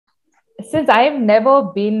Since I've never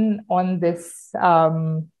been on this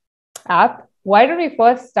app, why don't we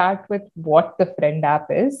first start with what the Friend app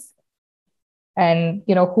is and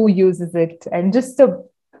who uses it and just a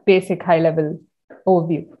basic high level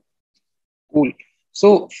overview. Cool.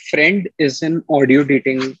 So, Friend is an audio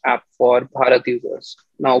dating app for Bharat users.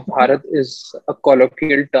 Now, Bharat is a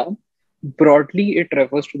colloquial term. Broadly, it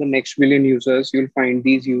refers to the next billion users. You'll find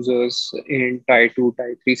these users in Tier 2,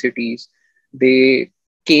 Tier 3 cities. They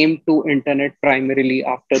came to internet primarily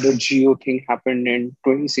after the Geo thing happened in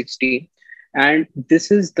 2016. And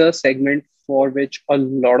this is the segment for which a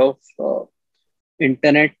lot of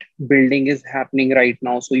internet building is happening right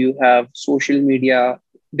now. So you have social media.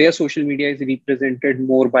 Their social media is represented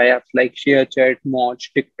more by apps like ShareChat, Moch,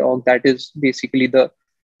 TikTok. That is basically the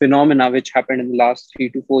phenomena which happened in the last 3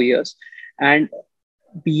 to 4 years. And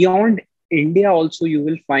beyond India, also you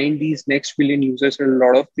will find these next billion users in a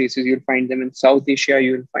lot of places. You'll find them in South Asia.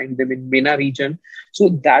 You will find them in MENA region. So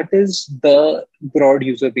that is the broad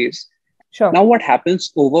user base. Sure. Now, what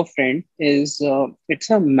happens over Friend is it's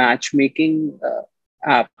a matchmaking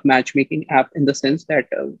app in the sense that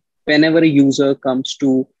whenever a user comes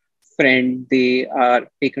to Friend, they are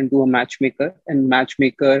taken to a matchmaker, and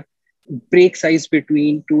matchmaker breaks ice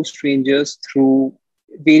between two strangers through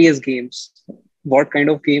various games. What kind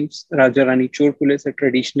of games? Raja Rani Chor Police, a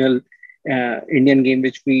traditional Indian game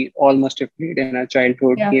which we all must have played in our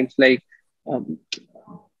childhood. Yeah. Games like um,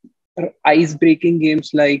 ice breaking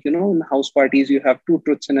games like in house parties you have two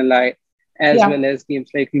truths and a lie, as well as games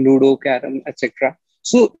like Ludo, Carom, etc.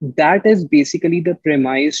 So that is basically the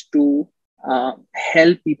premise to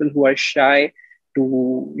help people who are shy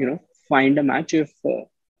to find a match. If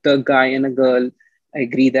the guy and a girl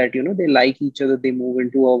agree that they like each other, they move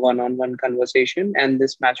into a one-on-one conversation, and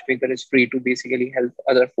this matchmaker is free to basically help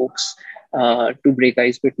other folks to break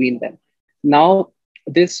ice between them. Now,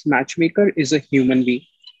 this matchmaker is a human being,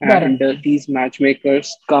 and these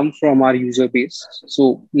matchmakers come from our user base.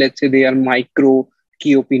 So let's say they are micro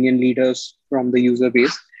key opinion leaders from the user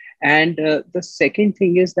base. And the second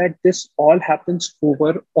thing is that this all happens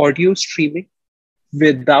over audio streaming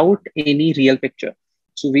without any real picture.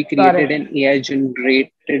 So we created an AI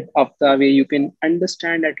generated avatar where you can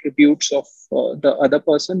understand attributes of the other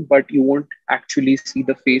person, but you won't actually see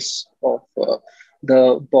the face of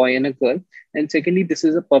the boy and a girl. And secondly, this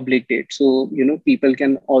is a public date. So, people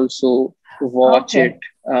can also watch it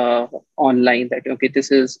online that, okay,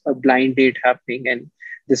 this is a blind date happening. And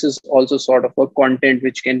this is also sort of a content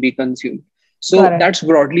which can be consumed. So that's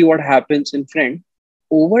broadly what happens in Friend.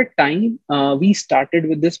 Over time, we started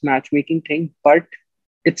with this matchmaking thing, but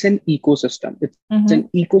it's an ecosystem. It's an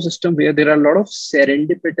ecosystem where there are a lot of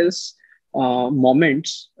serendipitous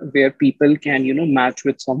moments where people can, match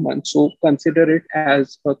with someone. So consider it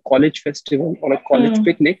as a college festival or a college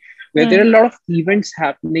picnic where there are a lot of events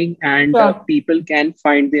happening, and people can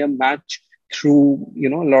find their match through, a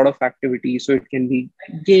lot of activities. So it can be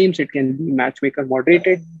games, it can be matchmaker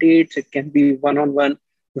moderated dates, it can be one-on-one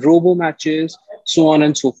robo matches, so on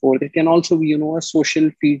and so forth. It can also be, a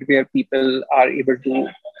social feed where people are able to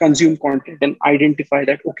consume content and identify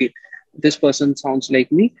that, okay, this person sounds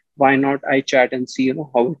like me. Why not I chat and see,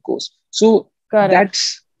 how it goes. So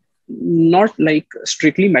that's not like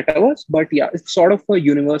strictly metaverse, but yeah, it's sort of a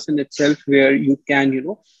universe in itself where you can,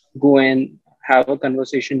 go and have a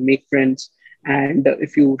conversation, make friends. And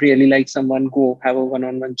if you really like someone, go have a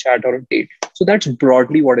one-on-one chat or a date. So that's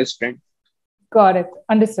broadly what is Friend. Got it.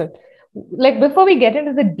 Understood. Like before we get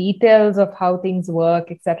into the details of how things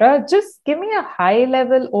work, etc., just give me a high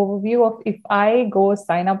level overview of if I go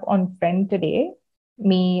sign up on Friend today,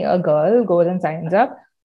 me, a girl, goes and signs up,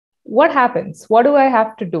 what happens? What do I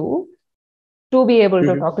have to do to be able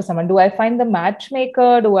to talk to someone? Do I find the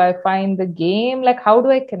matchmaker? Do I find the game? Like, how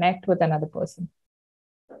do I connect with another person?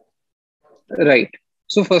 Right.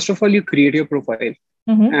 So first of all, you create your profile.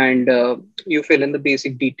 And you fill in the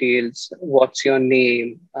basic details. What's your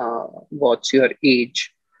name? What's your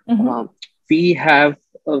age? We have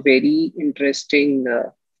a very interesting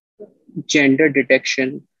gender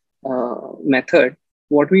detection method.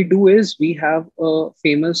 What we do is we have a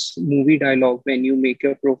famous movie dialogue when you make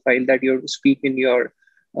your profile that you have to speak in your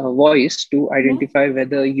voice to identify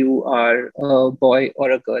whether you are a boy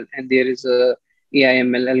or a girl. And there is a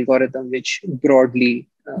AIML algorithm which broadly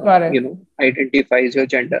identifies your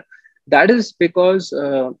gender. That is because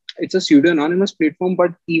it's a pseudo-anonymous platform,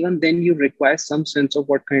 but even then you require some sense of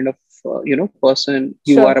what kind of person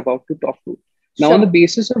you are about to talk to. Now, on the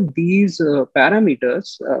basis of these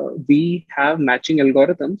parameters, we have matching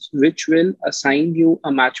algorithms which will assign you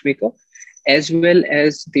a matchmaker, as well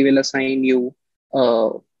as they will assign you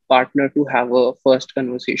a partner to have a first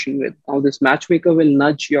conversation with. Now, this matchmaker will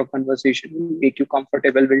nudge your conversation, will make you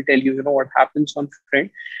comfortable, will tell you, what happens on Friend.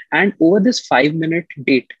 And over this 5-minute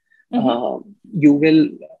date, you will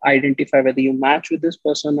identify whether you match with this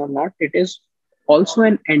person or not. It is also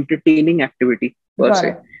an entertaining activity per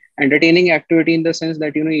se. Entertaining activity in the sense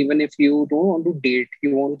that, even if you don't want to date,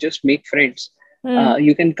 you want to just make friends,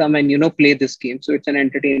 you can come and, play this game. So it's an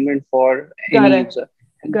entertainment for any user.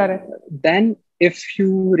 Then if you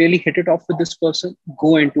really hit it off with this person,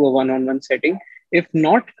 go into a one-on-one setting. If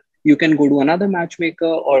not, you can go to another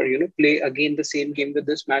matchmaker or, play again the same game with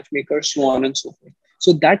this matchmaker, so on and so forth.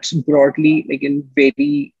 So that's broadly, like in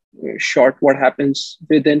very short, what happens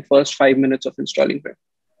within first 5 minutes of installing Friend.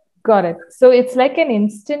 Got it. So it's like an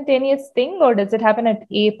instantaneous thing, or does it happen at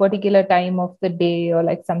a particular time of the day or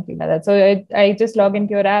like something like that? So I just log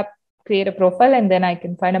into your app, create a profile, and then I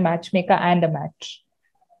can find a matchmaker and a match.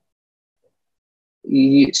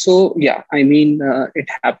 So yeah, I mean, it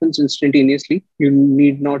happens instantaneously. You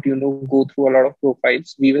need not, go through a lot of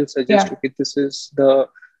profiles. We will suggest, okay, this is the,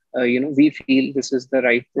 we feel this is the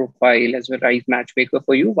right profile as a right matchmaker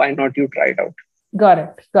for you. Why not you try it out? Got it.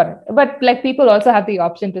 But like people also have the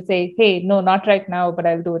option to say, hey, no, not right now, but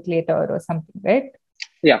I'll do it later or something, right?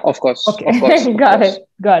 Yeah, of course. Okay. Of course.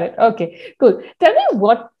 Got it. Okay, cool. Tell me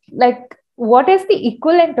what is the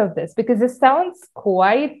equivalent of this? Because this sounds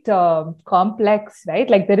quite complex, right?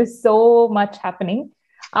 Like there is so much happening.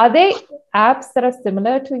 Are there apps that are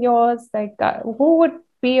similar to yours? Like who would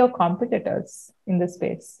be your competitors in this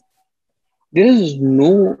space? There is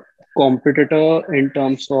no competitor in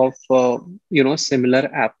terms of, similar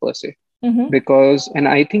app per se. Because, and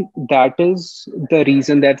I think that is the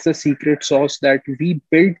reason, that's the secret sauce, that we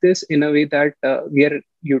built this in a way that we are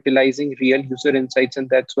utilizing real user insights. And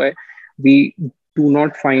that's why we do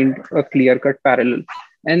not find a clear-cut parallel.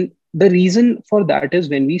 And the reason for that is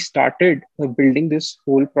when we started building this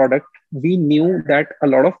whole product, we knew that a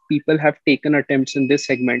lot of people have taken attempts in this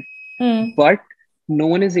segment, but no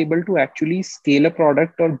one is able to actually scale a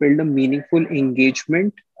product or build a meaningful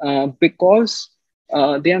engagement because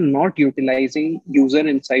they are not utilizing user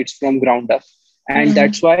insights from ground up. And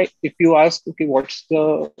that's why if you ask, okay, what's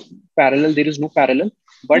the parallel? There is no parallel.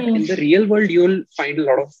 But in the real world, you'll find a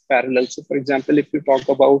lot of parallels. So for example, if you talk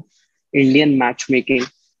about Indian matchmaking,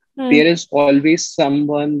 there is always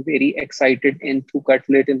someone very excited into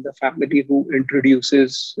Cutlet in the family who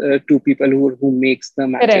introduces two people who makes the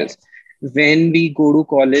matches. Correct. When we go to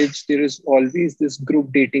college, there is always this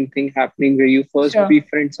group dating thing happening where you first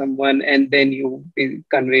befriend someone and then you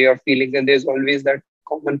convey your feelings. And there's always that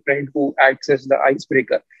common friend who acts as the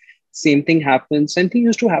icebreaker. Same thing happens. Same thing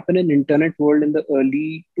used to happen in internet world in the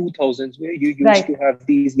early 2000s, where you used to have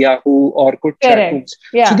these Yahoo or Orkut chat rooms.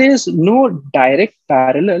 So there is no direct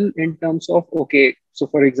parallel in terms of, okay, so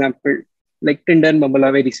for example, like Tinder and Bumble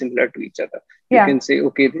are very similar to each other. You can say,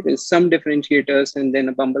 okay, there is some differentiators, and then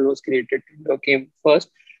a Bumble was created, Tinder came first.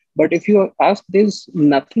 But if you ask, there's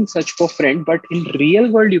nothing such for Friend, but in real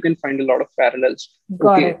world, you can find a lot of parallels.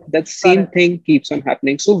 That same thing keeps on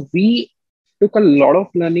happening. So we took a lot of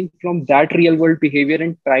learning from that real world behavior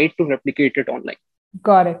and tried to replicate it online.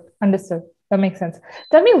 Got it. Understood. That makes sense.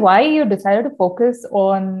 Tell me why you decided to focus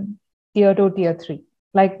on tier 2, tier 3.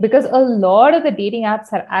 Like, because a lot of the dating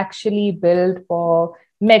apps are actually built for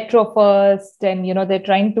metro first, and they're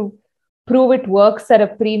trying to prove it works at a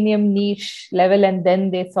premium niche level, and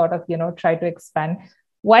then they sort of try to expand.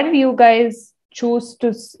 Why did you guys choose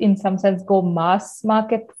to, in some sense, go mass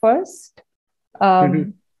market first?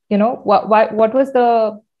 What was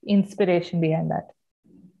the inspiration behind that?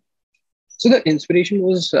 So the inspiration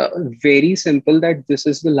was very simple, that this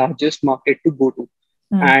is the largest market to go to.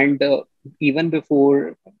 And even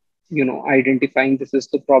before, identifying this is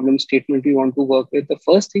the problem statement we want to work with, the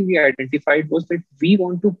first thing we identified was that we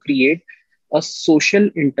want to create a social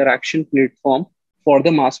interaction platform for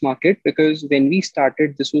the mass market. Because when we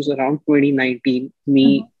started, this was around 2019,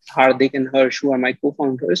 me, Hardik and Harsh, who are my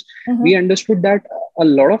co-founders, we understood that a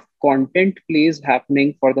lot of content play is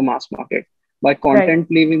happening for the mass market. By content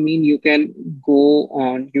play, we mean you can go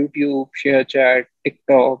on YouTube, ShareChat,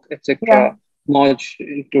 TikTok, etc., Moj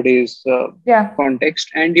in today's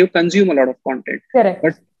context, and you consume a lot of content.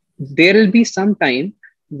 But there will be some time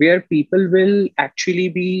where people will actually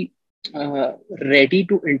be ready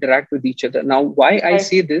to interact with each other. Now, why I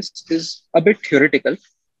say this is a bit theoretical.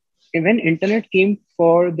 When internet came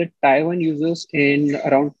for the Taiwan users in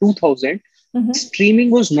around 2000,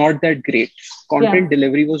 streaming was not that great. Content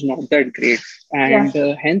delivery was not that great. And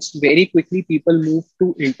hence, very quickly, people moved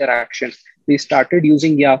to interaction. They started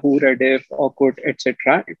using Yahoo, Rediff, Orkut,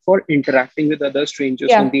 etc. for interacting with other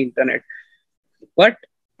strangers on the internet. But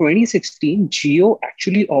 2016, Geo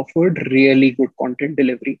actually offered really good content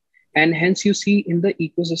delivery. And hence, you see in the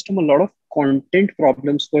ecosystem, a lot of content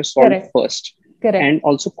problems were solved Correct. first. Correct. And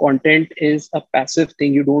also, content is a passive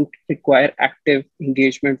thing. You don't require active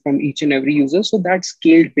engagement from each and every user. So that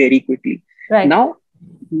scaled very quickly. Right. Now,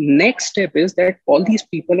 next step is that all these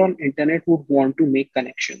people on internet would want to make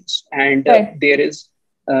connections. And there is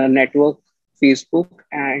a network, Facebook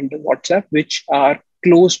and WhatsApp, which are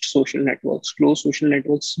closed social networks. Closed social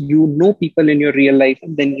networks, you know people in your real life,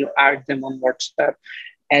 and then you add them on WhatsApp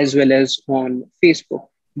as well as on Facebook.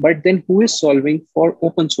 But then who is solving for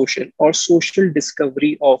open social or social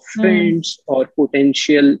discovery of friends or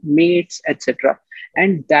potential mates, etc.?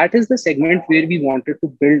 And that is the segment where we wanted to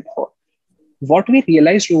build for. What we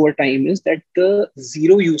realized over time is that the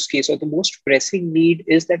zero use case or the most pressing need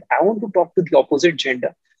is that I want to talk to the opposite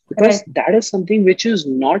gender, because that is something which is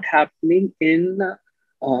not happening in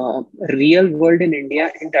real world in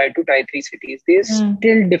India in tier 2, tier 3 cities. There's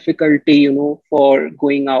still difficulty, for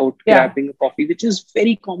going out, grabbing a coffee, which is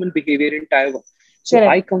very common behavior in Taiwan. So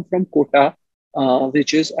I come from Kota,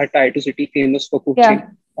 which is a tier 2 city famous for cooking.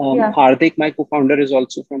 Hardik, my co-founder, is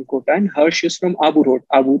also from Kota, and Harsh is from Abu Road.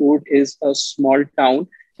 Abu Road is a small town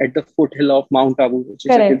at the foothill of Mount Abu, which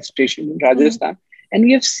is a hill station in Rajasthan. And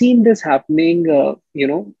we have seen this happening,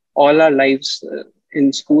 all our lives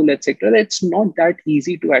in school, etc. It's not that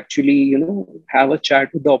easy to actually, have a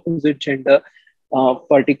chat with the opposite gender,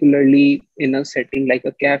 particularly in a setting like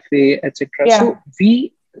a cafe, etc. So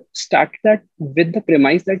we started that with the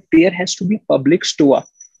premise that there has to be public store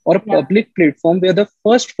or a public platform where the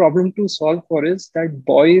first problem to solve for is that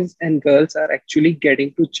boys and girls are actually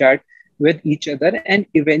getting to chat with each other, and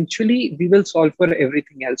eventually we will solve for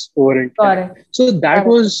everything else over internet. So that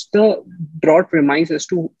was the broad premise as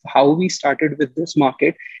to how we started with this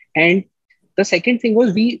market. And the second thing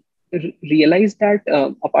was we realized that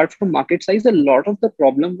apart from market size, a lot of the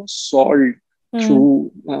problem was solved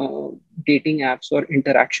through dating apps or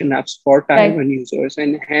interaction apps for Taiwan users,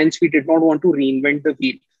 and hence we did not want to reinvent the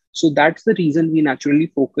wheel. So that's the reason we naturally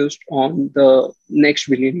focused on the next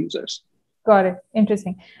billion users. Got it.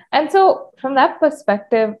 Interesting. And so from that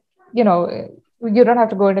perspective, you don't have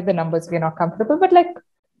to go into the numbers if you're not comfortable, but like,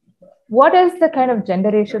 what is the kind of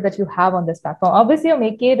gender ratio that you have on this platform? Obviously, you're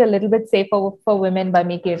making it a little bit safer for women by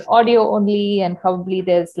making it audio only, and probably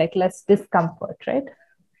there's like less discomfort, right?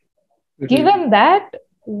 Mm-hmm. Given that,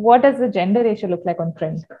 what does the gender ratio look like on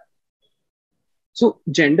Friend? So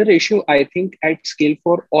gender ratio, I think at scale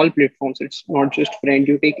for all platforms, it's not just Friend.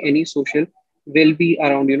 You take any social, will be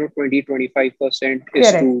around 20-25%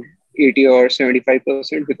 is to 80 or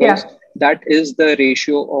 75%, because that is the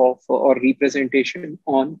ratio of or representation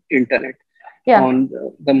on internet, on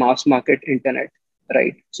the mass market internet,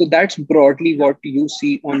 right? So that's broadly what you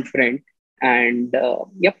see on Friend, and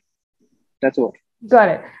that's what. Got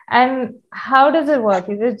it. And how does it work?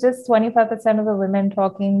 Is it just 25% of the women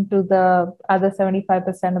talking to the other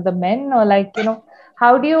 75% of the men, or like,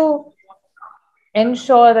 how do you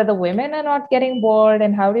ensure that the women are not getting bored,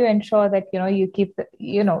 and how do you ensure that you keep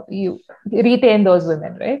you retain those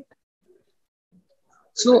women, right?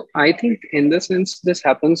 So I think in the sense this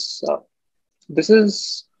happens, this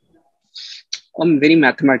is a very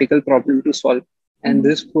mathematical problem to solve, and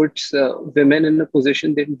this puts women in a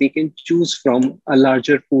position that they can choose from a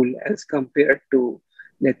larger pool as compared to,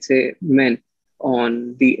 let's say, men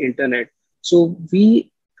on the internet. So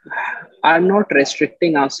we are not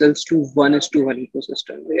restricting ourselves to 1:1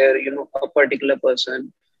 ecosystem where a particular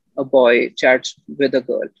person, a boy, chats with a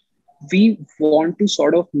girl. We want to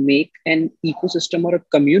sort of make an ecosystem or a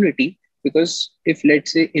community, because if,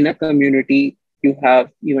 let's say, in a community you have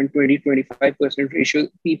even 20-25% ratio,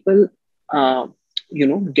 people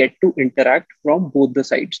get to interact from both the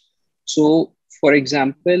sides. So for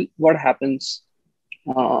example, what happens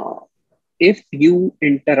if you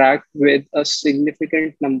interact with a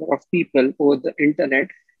significant number of people over the internet,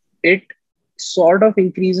 it sort of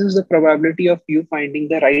increases the probability of you finding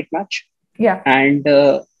the right match. And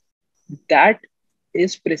that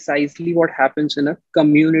is precisely what happens in a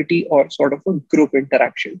community or sort of a group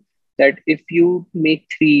interaction. That if you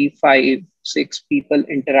make 3, 5, 6 people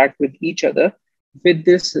interact with each other with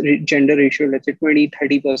this gender ratio, let's say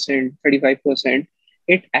 20-30%, 35%,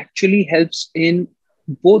 it actually helps in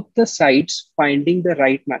both the sides finding the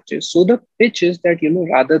right matches. So the pitch is that,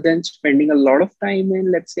 rather than spending a lot of time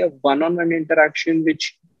in, let's say, a one-on-one interaction,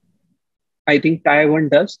 which I think Taiwan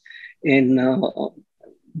does in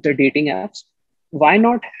the dating apps, why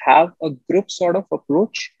not have a group sort of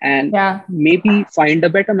approach and maybe find a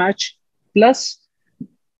better match? Plus,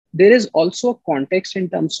 there is also a context in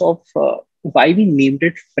terms of why we named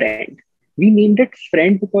it Friend. We named it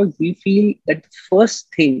friend because we feel that the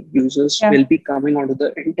first thing users Yeah. will be coming onto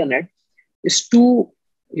the internet is to,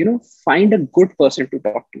 find a good person to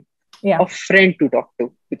talk to, a Yeah. friend to talk to.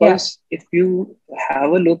 Yeah. Because if you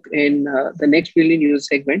have a look in the next billion user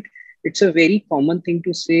segment, it's a very common thing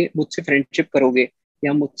to say, "Mujhse friendship karoge,"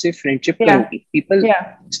 या "Mujhse friendship Yeah. karogi." People Yeah.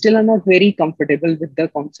 still are not very comfortable with the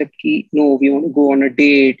concept ki, no, we want to go on a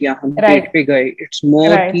date, या हम date Right. पे गए. It's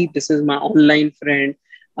more Right. ki, this is my online friend.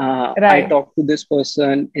 I Right. talk to this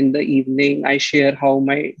person in the evening. I share how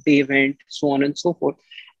my day went, so on and so forth.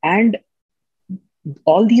 And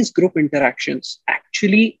all these group interactions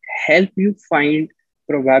actually help you find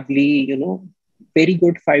probably, very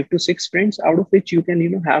good 5 to 6 friends, out of which you can,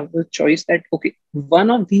 have the choice that, okay,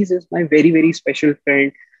 one of these is my very, very special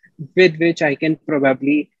friend with which I can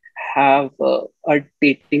probably have a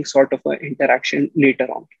dating sort of a interaction later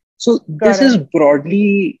on. So Got this is it.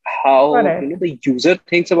 broadly Got how, it. the user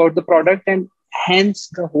thinks about the product, and hence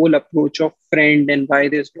the whole approach of friend, and why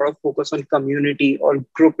there's a lot of focus on community or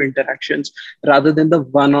group interactions rather than the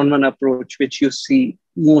one-on-one approach which you see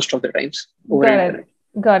most of the times over Got internet.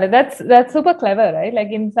 it. Got it. That's super clever, right?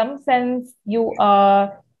 Like in some sense, you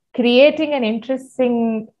are creating an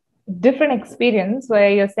interesting, different experience where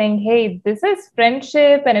you're saying, hey, this is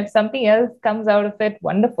friendship, and if something else comes out of it,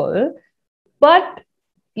 wonderful. But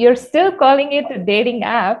you're still calling it a dating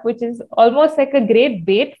app, which is almost like a great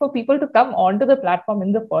bait for people to come onto the platform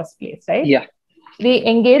in the first place, right? Yeah, The it,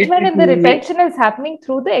 engagement it and the may. retention is happening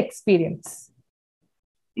through the experience.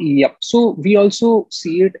 Yep. So we also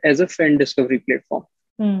see it as a friend discovery platform.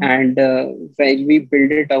 Hmm. And when we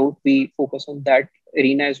build it out, we focus on that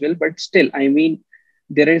arena as well. But still, I mean,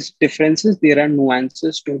 there is differences, there are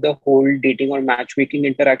nuances to the whole dating or matchmaking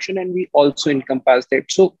interaction, and we also encompass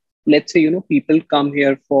that. So let's say, people come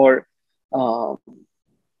here for uh,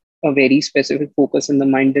 a very specific focus in the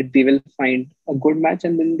mind that they will find a good match,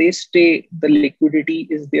 and then they stay. The liquidity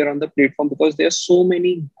is there on the platform because there are so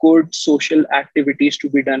many good social activities to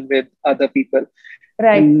be done with other people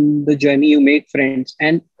Right. in the journey. You make friends,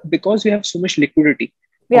 and because you have so much liquidity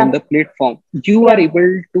on the Yeah. platform, you are Yeah.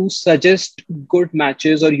 able to suggest good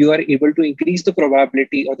matches, or you are able to increase the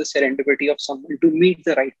probability or the serendipity of someone to meet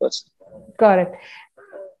the right person. Got it.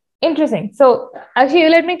 Interesting. So actually, you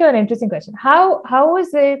led me to an interesting question. How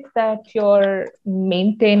is it that you're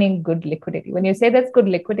maintaining good liquidity? When you say that's good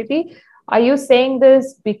liquidity, are you saying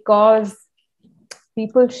this because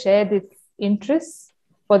people share this interest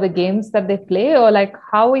for the games that they play, or like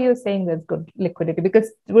how are you saying there's good liquidity?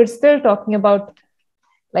 Because we're still talking about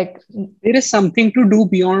like There is something to do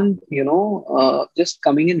beyond, just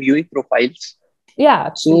coming and viewing profiles.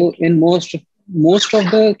 yeah, So absolutely. in most of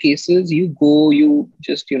the cases, you go, you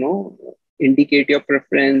just, indicate your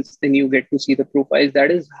preference, then you get to see the profiles. That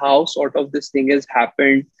is how sort of this thing has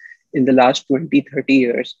happened in the last 20-30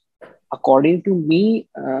 years. According to me,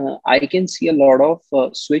 I can see a lot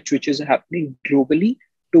of switch which is happening globally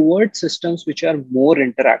towards systems which are more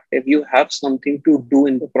interactive. You have something to do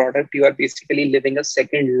in the product. You are basically living a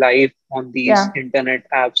second life on these Yeah. internet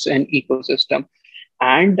apps and ecosystem.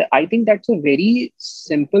 And I think that's a very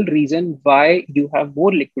simple reason why you have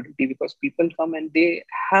more liquidity, because people come and they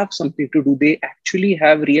have something to do. They actually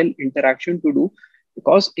have real interaction to do.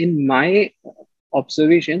 Because in my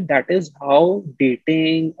observation, that is how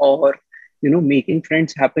dating or making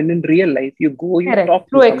friends happen in real life. You go, you Correct. talk to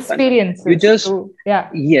Through someone, you experiences. just, Through yeah.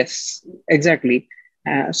 yes, exactly.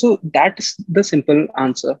 So that's the simple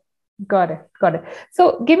answer. Got it. Got it.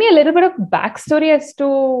 So give me a little bit of backstory as to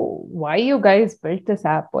why you guys built this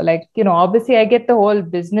app. Or like, obviously I get the whole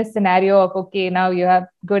business scenario of, okay, now you have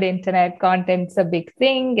good internet content's a big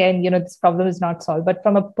thing and, this problem is not solved. But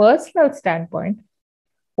from a personal standpoint,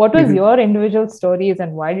 what was Mhm. your individual stories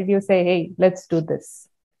and why did you say, hey, let's do this?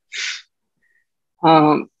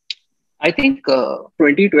 um, I think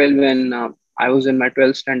 2012, when I was in my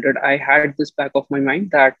 12th standard, I had this back of my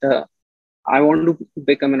mind that I want to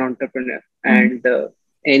become an entrepreneur, Mm-hmm. and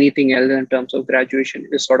anything else in terms of graduation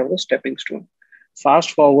is sort of a stepping stone.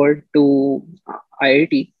 Fast forward to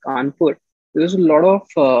IIT Kanpur, there's a lot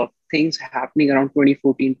of things happening around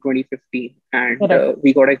 2014, 2015, and Correct.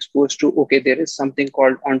 we got exposed to, okay, there is something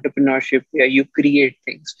called entrepreneurship where you create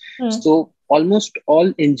things. Mm. So almost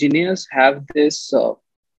all engineers have this sort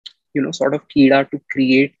of kida to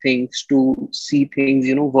create things, to see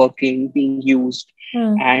things working, being used.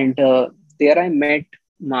 Mm. And there I met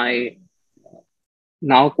my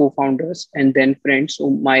now co-founders and then friends. So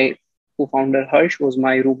my co-founder Harsh was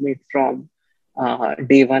my roommate from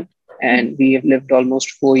day one, Mm. and we have lived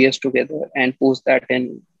almost 4 years together, and post that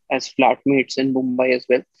in as flatmates in Mumbai as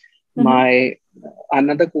well. Mm-hmm. My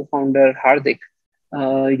another co-founder Hardik,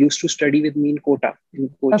 used to study with me in Kota in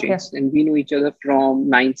Okay. coachings, and we know each other from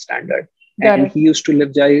ninth standard. Got And it. he used to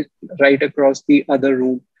live right across the other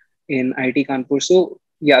room in IT Kanpur. So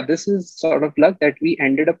yeah, this is sort of luck that we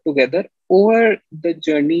ended up together. Over the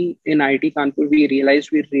journey in IT Kanpur, we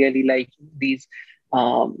realized we really like these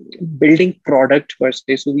building product per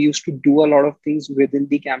se. So we used to do a lot of things within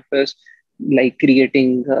the campus, like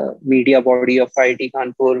creating media body of IIT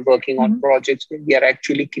Kanpur, working on Mhm. projects where we are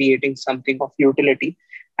actually creating something of utility.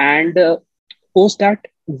 And post that,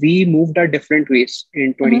 we moved our different ways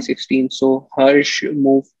in Mhm. 2016. So Harsh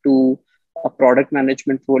moved to a product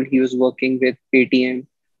management role. He was working with Paytm.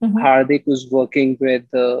 Mhm. Hardik was working with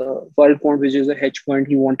WorldCount, which is a hedge fund.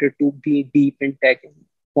 He wanted to be deep in tech and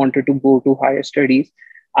wanted to go to higher studies.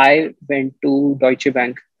 I went to Deutsche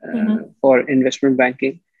Bank Mhm. for investment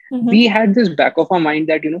banking. We Mhm. had this back of our mind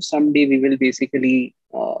that someday we will basically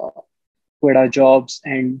quit our jobs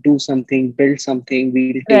and do something, build something.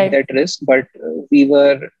 We'll take Right. that risk, but we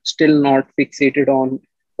were still not fixated on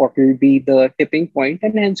what will be the tipping point,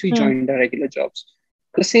 and hence we Mm. joined our regular jobs.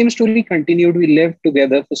 The same story continued. We lived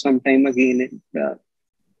together for some time again in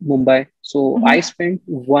Mumbai. So I Mhm. spent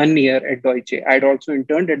 1 year at Deutsche. I'd also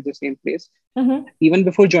interned at the same place. Mhm. Even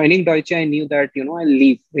before joining Deutsche, I knew that I'll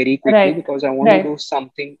leave very quickly Right. because I want to do Right.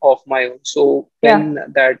 something of my own. So Yeah.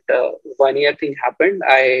 when that 1 year thing happened,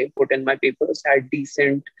 I put in my papers, had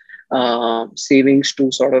decent savings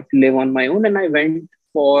to sort of live on my own, and I went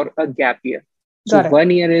for a gap year. So Got it. 1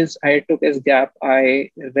 year is I took as gap. I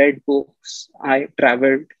read books, I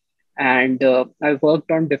traveled, and I worked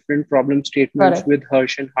on different problem Got statements it. with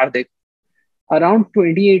Harsh and Hardik. Around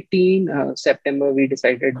 2018 September, we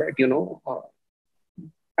decided that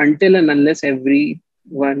until and unless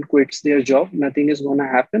everyone quits their job, nothing is going to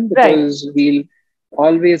happen Right. because we'll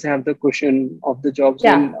always have the cushion of the jobs.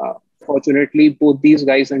 And Yeah. fortunately, both these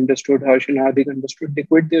guys understood, Harsh and Hardik understood, they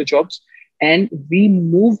quit their jobs. And we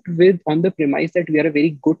moved with on the premise that we are a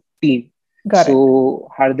very good team. Got it. So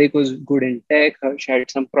Hardik was good in tech, Harsh had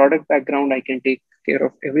some product background, I can take care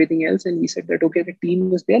of everything else. And we said that, okay, the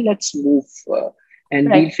team is there, let's move and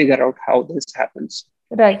we'll Right. figure out how this happens.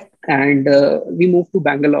 Right. And we moved to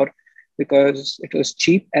Bangalore because it was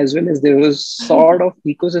cheap, as well as there was sort of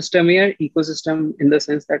ecosystem here. Ecosystem in the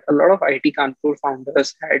sense that a lot of IT Kanpur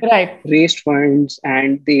founders had Right. raised funds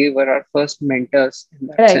and they were our first mentors in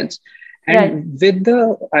that Right. sense. Right. And with the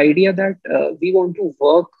idea that we want to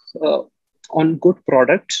work uh, on good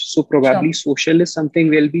products, so probably Sure. social is something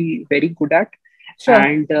we'll be very good at. Sure.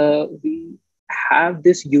 And we have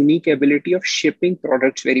this unique ability of shipping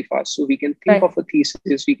products very fast. So we can think of Right. a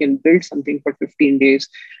thesis, we can build something for 15 days,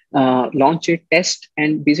 launch it, test,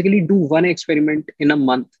 and basically do one experiment in a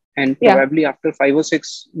month. And Yeah. probably after 5 or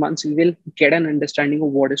 6 months, we will get an understanding of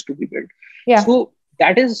what is to be built. Yeah. So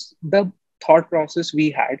that is the thought process we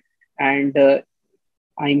had. And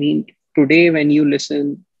I mean, today when you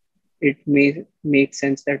listen, it may make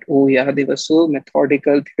sense that, oh yeah, they were so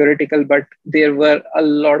methodical, theoretical, but there were a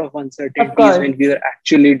lot of Of uncertainties course. when we were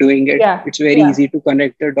actually doing it. Yeah. It's very Yeah. easy to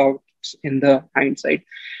connect the dots in the hindsight.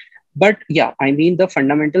 But yeah, I mean, the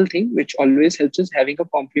fundamental thing which always helps is having a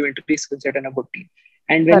complementary skill set and a good team.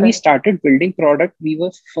 And when Got we it. started building product, we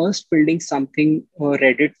were first building something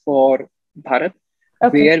Reddit for Bharat,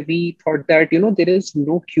 Okay. where we thought that there is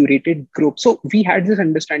no curated group. So we had this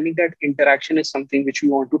understanding that interaction is something which we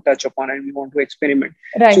want to touch upon and we want to experiment.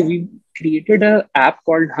 So Right. we created a app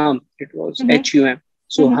called Hum. It was Mm-hmm. HUM.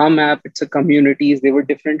 So Mm-hmm. Hum app, it's a communities. There were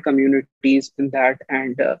different communities in that,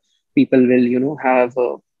 and people will have a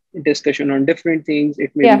discussion on different things.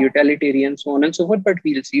 It may be Yeah. utilitarian, so on and so forth. But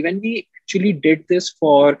we'll see. When we actually did this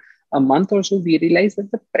for a month or so, we realized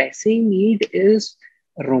that the pressing need is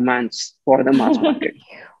romance for the mass market.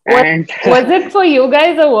 was And was it for you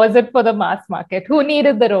guys or was it for the mass market? Who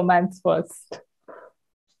needed the romance first?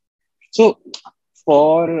 so,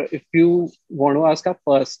 for if you want to ask our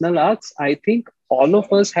personal arcs, I think all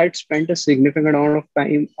of us had spent a significant amount of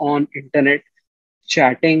time on internet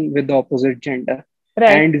chatting with the opposite gender. Right.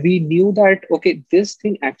 And we knew that, okay, this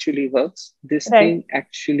thing actually works. This thing Right.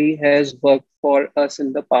 actually has worked for us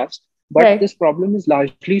in the past. But Right. this problem is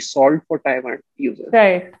largely solved for Taiwan users.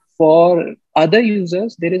 Right. For other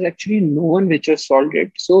users, there is actually no one which has solved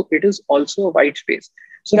it. So it is also a white space.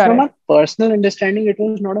 So Got from it. our personal understanding, it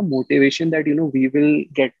was not a motivation that we will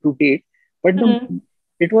get to date, but Mm-hmm.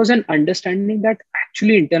 it was an understanding that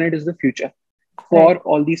actually internet is the future for Right.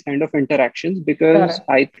 all these kind of interactions. Got Because it.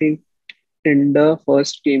 I think Tinder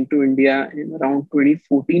first came to India in around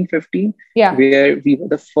 2014-15, Yeah. where we were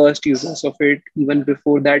the first users of it. Even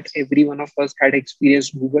before that, every one of us had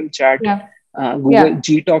experienced Google Chat. Yeah. Google Yeah.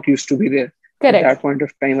 G Talk used to be there. at Correct. that point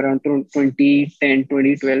of time, around 2010,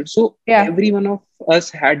 2012. So Yeah. every one of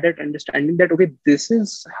us had that understanding that, okay, this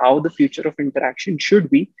is how the future of interaction should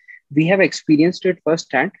be. We have experienced it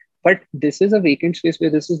firsthand, but this is a vacant space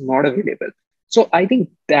where this is not available. So I think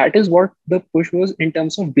that is what the push was in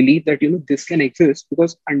terms of belief that, this can exist,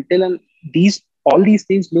 because these all these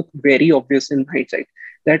things look very obvious in hindsight,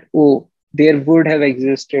 that, oh, there would have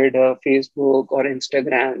existed a Facebook or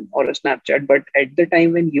Instagram or a Snapchat. But at the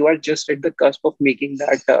time when you are just at the cusp of making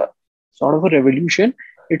that sort of a revolution,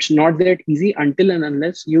 it's not that easy until and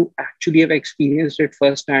unless you actually have experienced it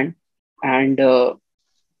firsthand. And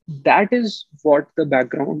that is what the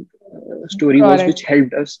background story Got was, it. which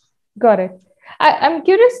helped us. Got it. I'm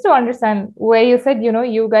curious to understand where you said,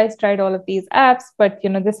 you guys tried all of these apps, but,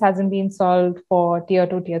 this hasn't been solved for tier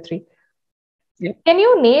 2, tier 3. Yeah. Can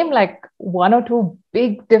you name like one or two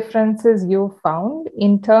big differences you found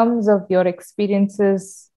in terms of your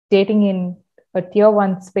experiences dating in a tier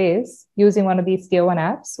 1 space using one of these tier 1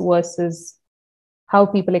 apps versus how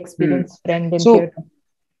people experience friend in tier So, 2?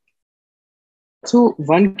 so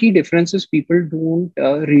one key difference is people don't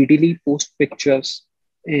readily post pictures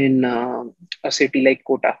in a city like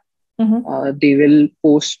Kota. They will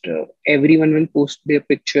post, everyone will post their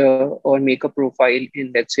picture or make a profile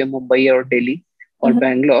in, let's say, Mumbai or Delhi or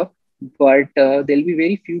Bangalore. But there'll be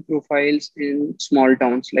very few profiles in small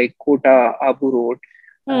towns like Kota, Abu Road.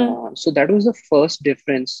 So that was the first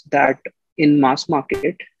difference, that in mass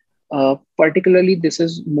market, particularly this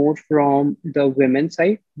is more from the women's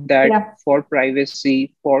side, that Yeah. for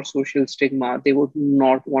privacy, for social stigma, they would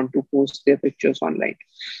not want to post their pictures online.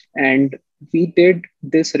 And we did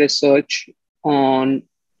this research on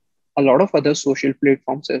a lot of other social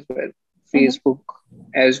platforms as well, Facebook,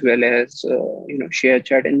 as well as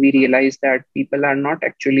ShareChat, and we realized that people are not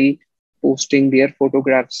actually posting their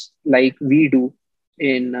photographs like we do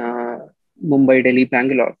in Mumbai, Delhi,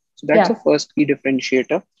 Bangalore. So that's the Yeah. first key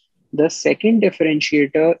differentiator. The second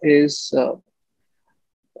differentiator is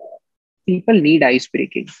people need ice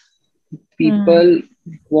breaking. People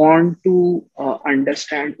want to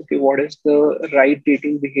understand, okay, what is the right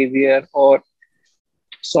dating behavior, or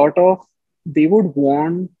sort of they would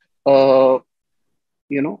want uh,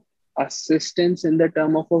 you know assistance in the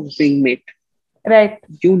term of a wingmate. Right.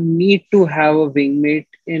 You need to have a wingmate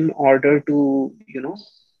in order to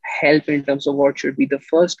help in terms of what should be the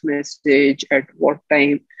first message, at what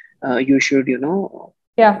time you should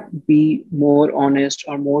Yeah. be more honest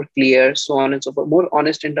or more clear, so on and so forth. More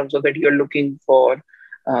honest in terms of that you're looking for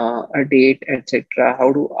a date, etc.,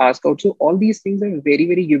 how to ask out. So all these things are very,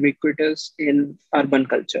 very ubiquitous in urban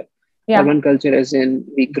culture. Yeah. Urban culture, as in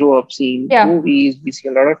we grow up seeing Yeah. movies, we see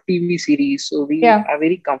a lot of TV series, so we Yeah. are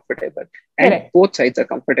very comfortable, and Correct. both sides are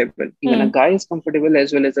comfortable. Even a guy is comfortable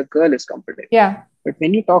as well as a girl is comfortable. Yeah. But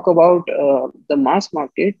when you talk about the mass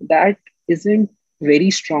market, that isn't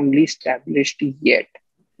very strongly established yet.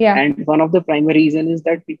 Yeah. And one of the primary reason is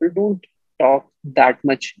that people don't talk that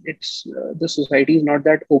much. It's the society is not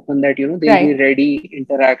that open that there'll be Right. ready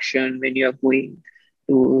interaction when you are going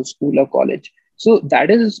to school or college. So that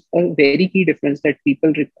is a very key difference, that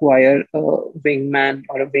people require a wingman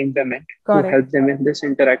or a wingwoman to Got it. help them in this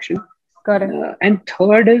interaction. Got it. And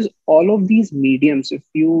third is all of these mediums. If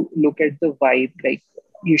you look at the vibe, like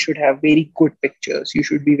you should have very good pictures, you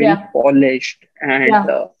should be very Yeah. polished, and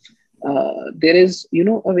Yeah. there is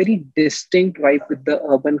a very distinct vibe with the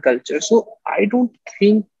urban culture. So I don't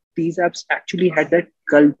think these apps actually had that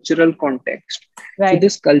cultural context. So Right.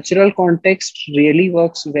 this cultural context really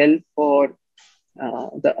works well for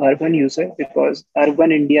the urban user, because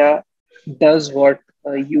urban India does what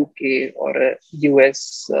a UK or a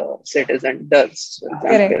US citizen does. For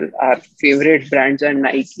Correct. example, our favorite brands are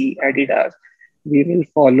Nike, Adidas. We will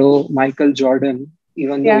follow Michael Jordan,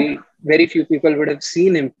 even though Yeah. very few people would have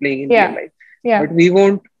seen him playing in real Yeah. life. Yeah. But we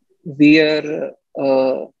won't wear a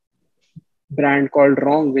brand called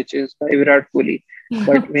Wrong, which is by Virat Kohli.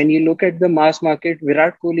 But when you look at the mass market,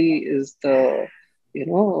 Virat Kohli is the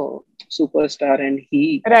superstar, and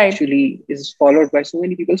he Right. actually is followed by so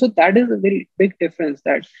many people. So that is a very big difference.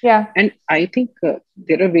 Yeah. And I think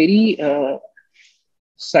there are very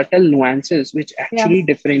subtle nuances which Yeah. actually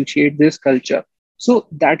differentiate this culture. So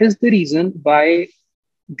that is the reason why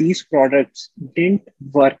these products didn't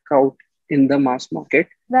work out in the mass market,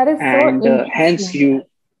 That is so and hence interesting. you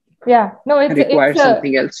Yeah. No, it's require a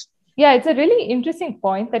something else. yeah, it's a really interesting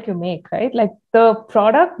point that you make, right? Like the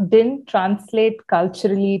product didn't translate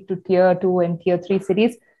culturally to tier 2 and tier 3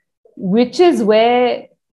 cities, which is where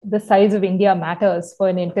the size of India matters for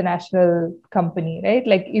an international company, right?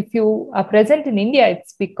 Like if you are present in India,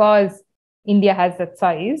 it's because India has that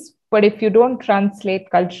size. but if you don't translate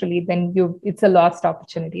culturally, then it's a lost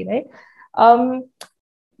opportunity, right?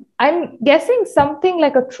 I'm guessing something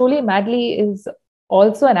like a Truly Madly is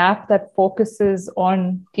also an app that focuses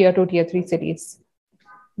on tier 2, tier 3 cities.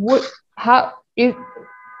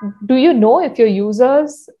 Do you know if your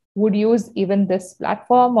users would use even this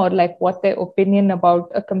platform, or like what their opinion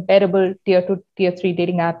about a comparable tier 2, tier 3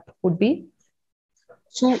 dating app would be?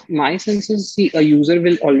 So my sense is, see, a user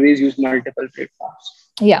will always use multiple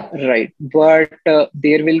platforms. Yeah. Right. But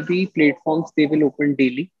there will be platforms they will open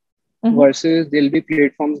daily, versus there'll be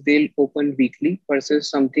platforms they'll open weekly, versus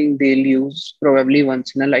something they'll use probably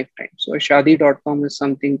once in a lifetime. So shadi.com is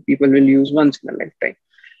something people will use once in a lifetime.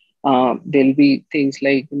 There'll be things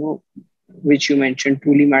like, which you mentioned,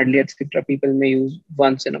 Truly Madly, etc. People may use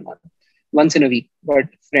once in a month, once in a week. But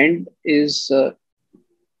Friend is a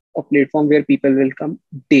platform where people will come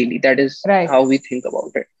daily. That is how we think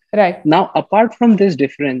about it. Right. Now, apart from this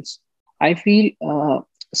difference, I feel,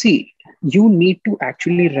 see, you need to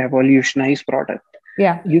actually revolutionize product.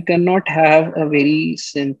 Yeah. You cannot have a very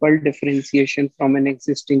simple differentiation from an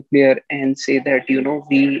existing player and say that,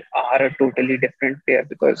 we are a totally different player,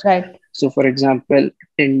 because, so for example,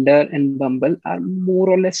 Tinder and Bumble are more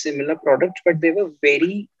or less similar products, but they were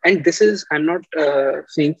very, and this is, I'm not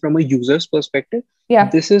saying from a user's perspective. Yeah.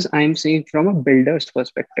 This is, I'm saying from a builder's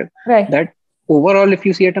perspective. Right. That overall, if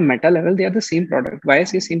you see at a meta level, they are the same product. Why I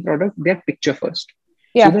say same product? They are picture first.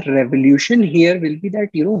 Yeah. So the revolution here will be that,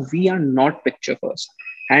 we are not picture first.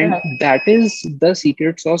 And that is the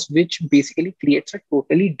secret sauce, which basically creates a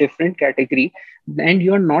totally different category. And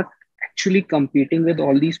you're not actually competing with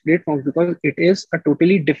all these platforms, because it is a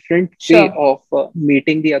totally different way of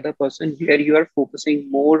meeting the other person, where you are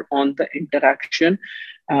focusing more on the interaction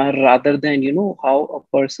rather than, how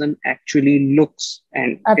a person actually looks.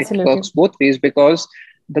 And it works both ways, because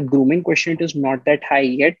the grooming quotient is not that high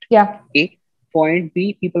yet. Yeah. A. Point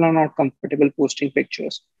B, people are not comfortable posting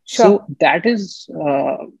pictures. So that is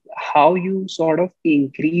how you sort of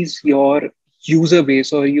increase your user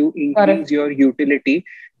base, or you increase your utility,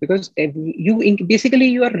 because basically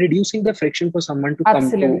you are reducing the friction for someone to come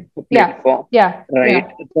to a platform. Right.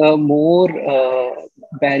 The more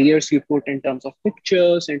barriers you put in terms of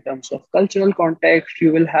pictures, in terms of cultural context,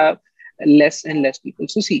 you will have less and less people.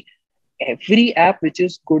 So see, every app which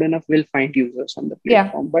is good enough will find users on the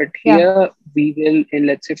platform. But here we will, in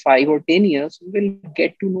let's say 5 or 10 years, we will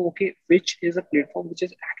get to know, okay, which is a platform which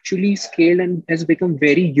is actually scaled and has become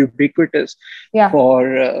very ubiquitous for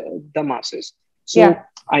the masses. So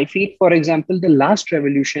I feel, for example, the last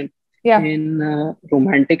revolution in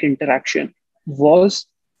romantic interaction was,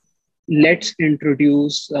 let's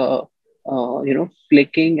introduce,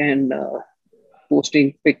 clicking and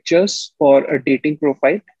posting pictures for a dating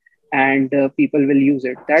profile, and people will use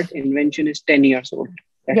it. That invention is 10 years old.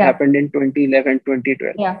 That happened in 2011,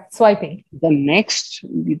 2012. Yeah, swiping. The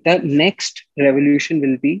next revolution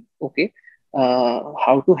will be, okay,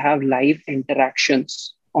 how to have live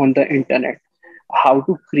interactions on the internet, how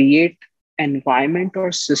to create environment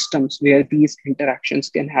or systems where these interactions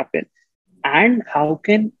can happen, and how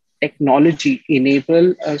can technology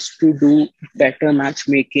enable us to do better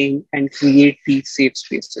matchmaking and create these safe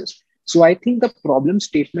spaces. So I think the problem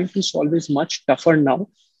statement to solve is much tougher now,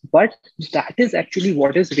 but that is actually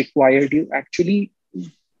what is required. You actually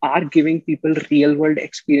are giving people real world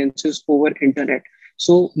experiences over internet.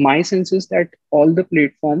 So my sense is that all the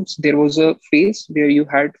platforms, there was a phase where you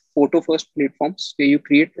had photo first platforms where you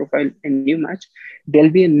create profile and you match. There'll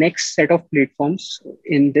be a next set of platforms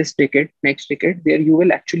in this decade, next decade, where you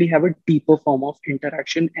will actually have a deeper form of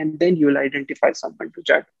interaction, and then you will identify someone to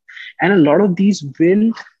chat. And a lot of these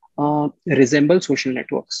will resemble social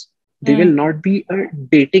networks. They will not be a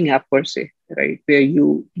dating app per se, right? Where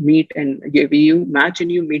you meet and you match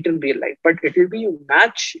and you meet in real life, but it will be you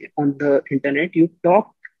match on the internet, you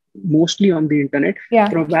talk mostly on the internet.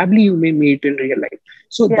 Probably you may meet in real life.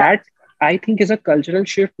 So that, I think, is a cultural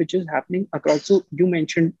shift which is happening across. So you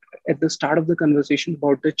mentioned at the start of the conversation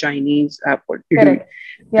about the Chinese app.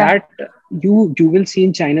 That you will see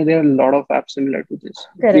in China, there are a lot of apps similar to this,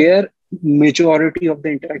 where majority of the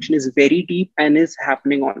interaction is very deep and is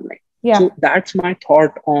happening online. So that's my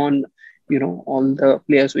thought on, all the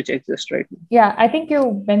players which exist right now. Yeah, I think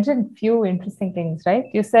you mentioned few interesting things, right?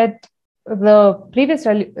 You said the previous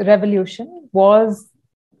revolution was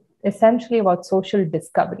essentially about social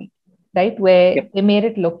discovery, right? Where they made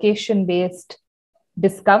it location-based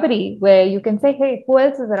discovery, where you can say, hey, who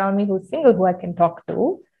else is around me who's single, who I can talk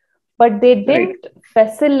to? But they didn't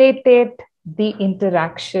facilitate the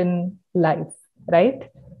interaction live, right?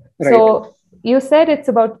 So you said it's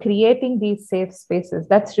about creating these safe spaces.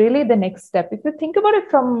 That's really the next step. If you think about it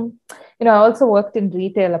from, I also worked in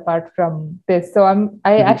retail apart from this. So I Mhm.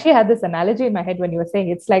 actually had this analogy in my head when you were saying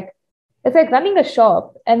it's like running a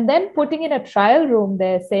shop and then putting in a trial room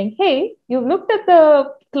there saying, hey, you've looked at the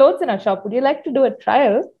clothes in our shop. Would you like to do a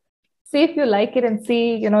trial? See if you like it and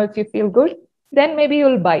see, if you feel good, then maybe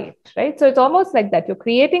you'll buy it, right? So it's almost like that. You're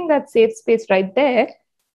creating that safe space right there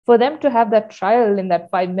for them to have that trial in that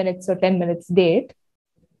 5 minutes or 10 minutes date.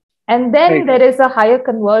 And then Right. there is a higher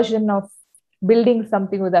conversion of building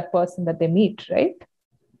something with that person that they meet, right?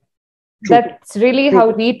 True. That's really True. how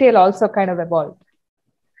retail also kind of evolved.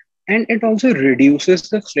 And it also reduces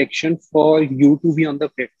the friction for you to be on the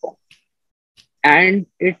platform. And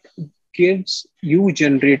it gives you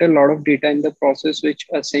generate a lot of data in the process, which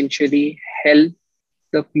essentially help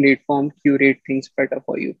the platform curate things better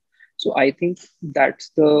for you. So I think that's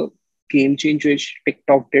the game change which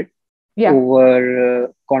TikTok did Yeah.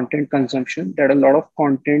 over content consumption, that a lot of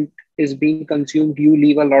content is being consumed. You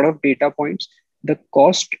leave a lot of data points. The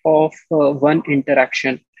cost of one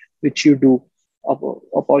interaction which you do,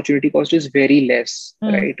 opportunity cost is very less,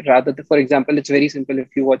 Mm. right? Rather than, for example, it's very simple.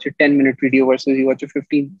 If you watch a 10-minute video versus you watch a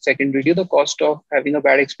 15-second video, the cost of having a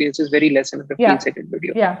bad experience is very less in a 15 Yeah. second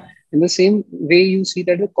video. Yeah. In the same way, you see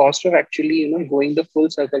that the cost of actually, going the full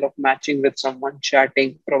circle of matching with someone,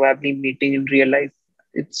 chatting, probably meeting in real life,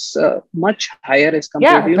 it's much higher as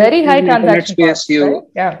compared to, Yeah. Very high in internet transaction space. costs, right?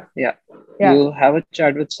 Yeah. Yeah, Yeah. you have a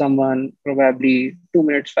chat with someone, probably 2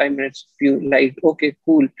 minutes, 5 minutes. If you like, okay,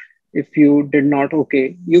 cool. If you did not,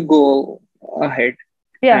 okay, you go ahead.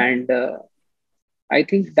 Yeah. And I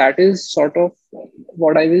think that is sort of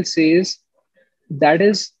what I will say is that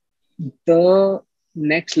is the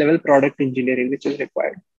next level product engineering which is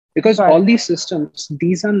required, because Got all it. these systems,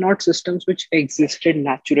 these are not systems which existed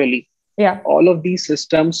naturally. Yeah. All of these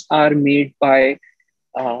systems are made by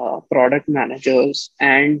product managers,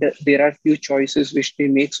 and there are few choices which they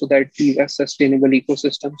make so that these are sustainable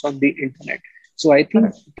ecosystems on the internet. So I Got think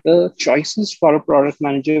it. the choices for a product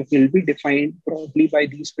manager will be defined probably by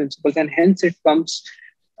these principles, and hence it comes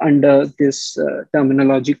under this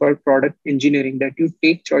terminology called product engineering, that you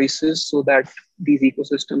take choices so that these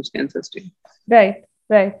ecosystems can sustain. Right.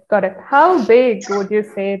 Right. Got it. How big would you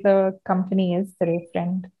say the company is today,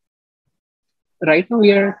 friend? Right now,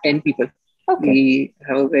 we are 10 people. Okay. We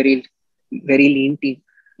have a very, very lean team,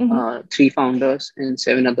 Mm-hmm. three founders and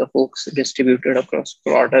seven other folks distributed across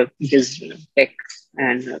product, business, tech,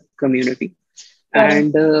 and community. Got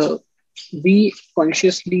it. And we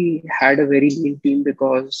consciously had a very lean team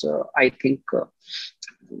because I think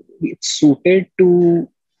it's suited to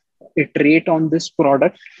iterate on this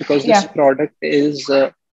product, because this Yeah. product is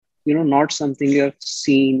not something you have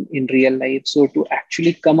seen in real life. So to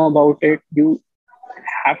actually come about it, you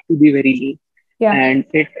have to be very lean, Yeah. and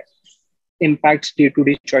it impacts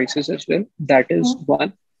day-to-day choices as well. That is Mhm.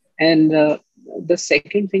 one. And the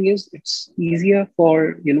second thing is it's easier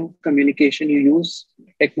for communication. You use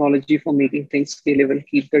technology for making things scalable,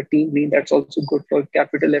 keep the team lean. That's also good for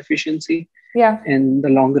capital efficiency Yeah. in the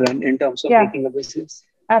long run in terms of Yeah. making a business.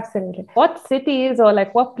 Absolutely. What cities or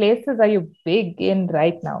like what places are you big in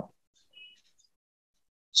right now?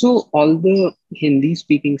 So all the Hindi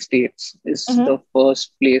speaking states is the Mm-hmm.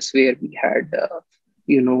 first place where we had,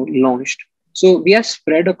 launched. So we are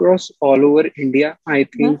spread across all over India. I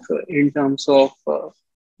think Mm-hmm. in terms of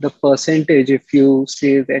the percentage, if you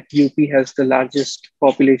say that UP has the largest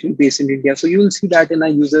population base in India, so you will see that in our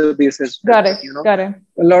user base as well. Got That, it. Got it.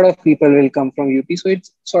 a lot of people will come from UP. So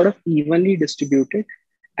it's sort of evenly distributed.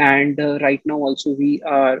 And right now also we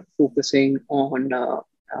are focusing on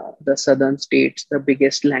the southern states, the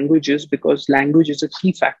biggest languages, because language is a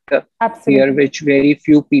key factor here, Absolutely. which very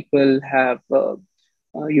few people have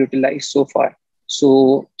utilized so far.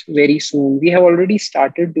 So very soon, we have already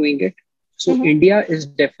started doing it. So Mm-hmm. India is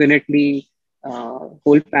definitely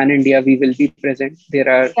whole pan India. We will be present. There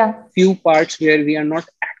are Yeah. few parts where we are not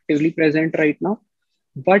actively present right now,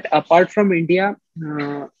 but apart from India,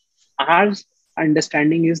 our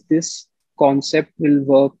understanding is this concept will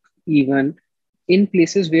work even in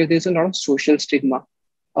places where there's a lot of social stigma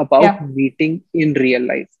about Yeah. meeting in real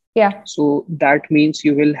life. Yeah. So that means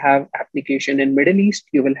you will have application in Middle East,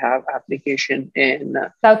 you will have application in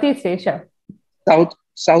Southeast Asia.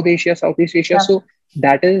 Southeast Asia. Yeah. So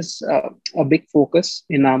that is a big focus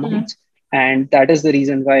in our Mm. minds, and that is the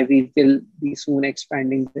reason why we will be soon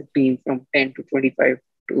expanding the team from 10 to 25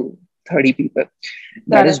 to 30 people.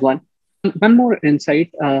 That Got is it. one. One more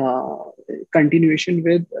insight, continuation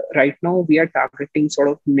with right now we are targeting sort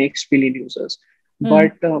of next billion users. Mm.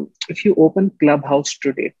 But if you open Clubhouse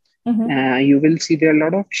today, You will see there are a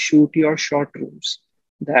lot of shoot your shot rooms,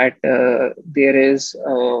 that there is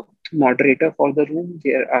a moderator for the room,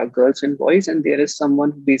 there are girls and boys, and there is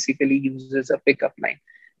someone who basically uses a pickup line.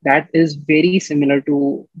 That is very similar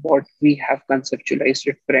to what we have conceptualized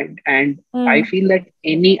at Friend. And I feel that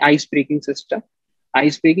any ice breaking systems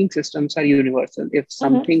are universal. If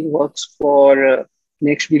something works for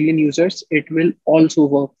next billion users, it will also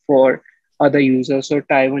work for other users or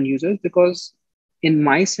Taiwan users, because in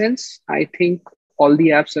my sense, I think all the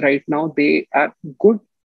apps right now, they are good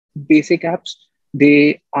basic apps.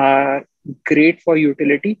 They are great for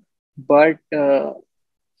utility, but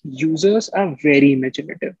users are very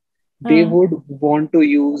imaginative. They would want to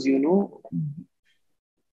use,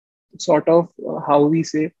 sort of how we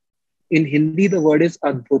say in Hindi, the word is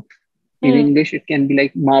adbhut. In English, it can be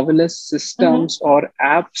like marvelous systems or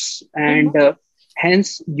apps. And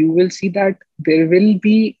hence, you will see that there will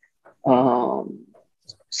be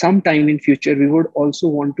sometime in future, we would also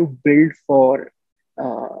want to build for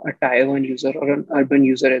a Taiwan user or an urban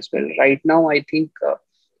user as well. Right now, I think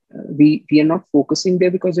we are not focusing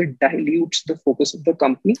there because it dilutes the focus of the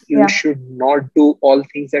company. You should not do all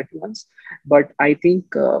things at once. But I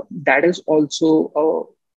think that is also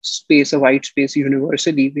a white space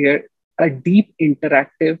universally, where a deep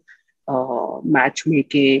interactive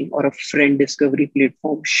matchmaking or a friend discovery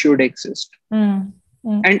platform should exist.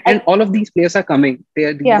 And all of these players are coming.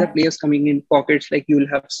 These are players coming in pockets, like you will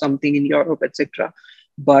have something in Europe, etc.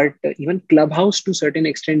 But even Clubhouse to a certain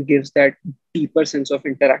extent gives that deeper sense of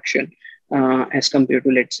interaction as compared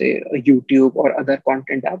to, let's say, a YouTube or other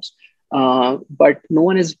content apps. But no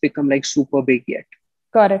one has become like super big yet.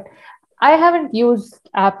 Got it. I haven't used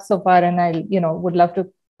apps so far, and I, would love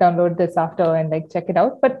to download this after and like check it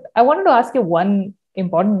out. But I wanted to ask you one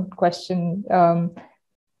important question.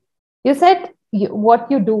 You said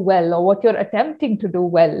what you do well, or what you're attempting to do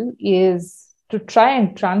well, is to try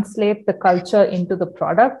and translate the culture into the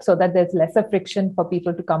product so that there's lesser friction for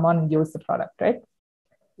people to come on and use the product, right?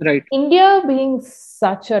 Right. India being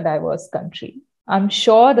such a diverse country, I'm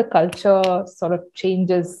sure the culture sort of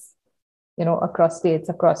changes, across states,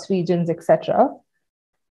 across regions, etc.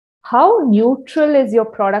 How neutral is your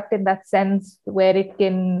product in that sense, where it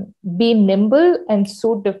can be nimble and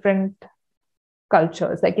suit different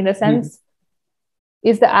cultures? Like, in a sense,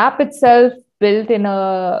 is the app itself built in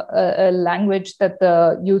a language that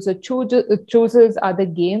the user chooses? Are the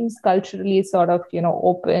games culturally sort of,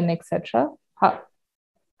 open, etc.?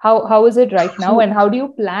 How is it right now? And how do you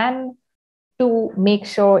plan to make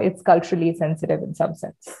sure it's culturally sensitive in some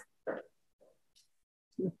sense?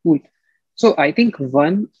 Cool. So I think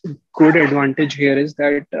one good advantage here is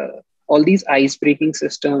that all these ice-breaking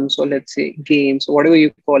systems, or let's say games, whatever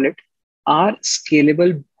you call it, are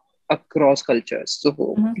scalable across cultures.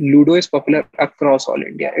 So Ludo is popular across all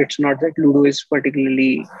India. It's not that Ludo is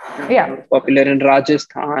particularly popular in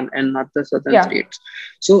Rajasthan and not the southern states.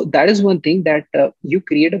 So that is one thing, that you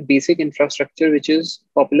create a basic infrastructure which is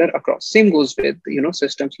popular across. Same goes with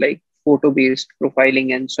systems like photo-based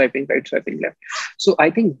profiling and swiping right, swiping left. So I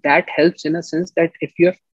think that helps in a sense that if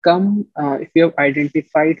you have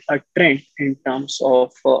identified a trend in terms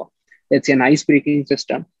of let's say an ice-breaking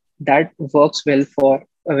system, that works well for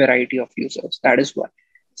a variety of users. That is one.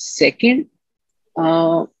 Second,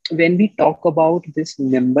 when we talk about this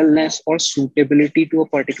nimbleness or suitability to a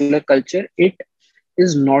particular culture, it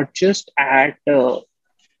is not just at the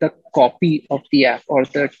copy of the app or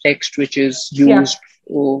the text which is used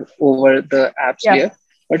over the apps here,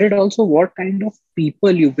 but it also what kind of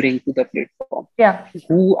people you bring to the platform.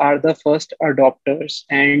 Who are the first adopters?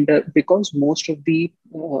 And because most of the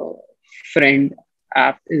Friend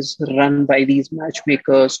app is run by these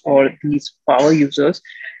matchmakers or these power users,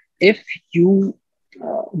 if you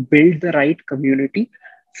build the right community,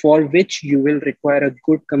 for which you will require a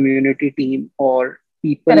good community team or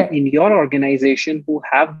people in your organization who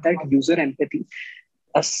have that user empathy,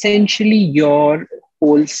 essentially your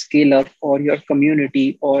whole scale up or your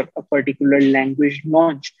community or a particular language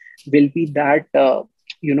launch will be that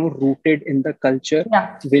rooted in the culture,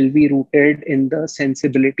 will be rooted in the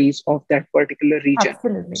sensibilities of that particular region.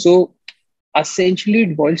 Absolutely. So essentially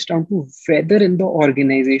it boils down to whether in the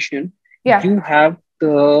organization you have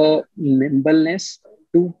the nimbleness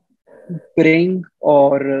to bring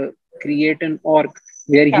or create an org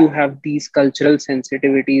where you have these cultural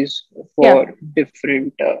sensitivities for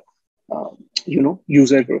different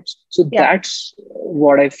user groups. So that's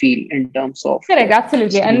what I feel in terms of correct.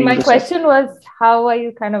 Absolutely. And my question was, how are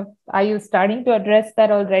you starting to address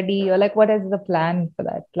that already, or like what is the plan for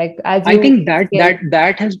that? Like, as I think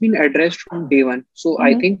that has been addressed from day one. So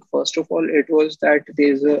I think first of all it was that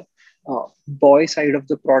there's a boy side of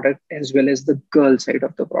the product as well as the girl side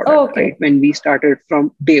of the Oh, product, right? okay. When we started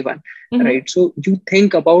from day one, right? So you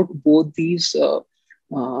think about both these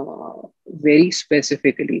very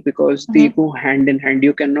specifically because they go hand in hand.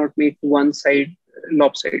 You cannot make one side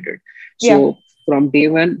lopsided. Yeah. So from day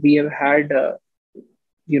one, we have had,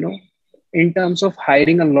 you know, in terms of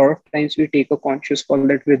hiring, a lot of times we take a conscious call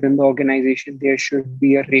that within the organization there should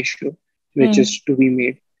be a ratio which is to be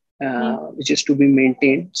made, which is to be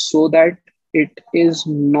maintained, so that it is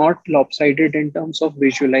not lopsided in terms of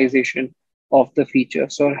visualization of the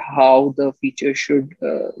features or how the feature should,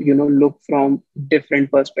 look from different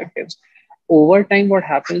perspectives. Over time, what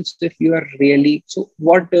happens if you are really so?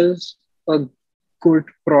 What does a good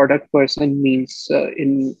product person means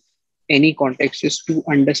in any context is to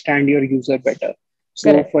understand your user better.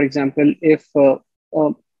 So, Correct. for example, if uh,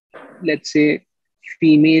 let's say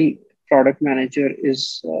female product manager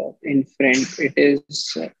is in front, it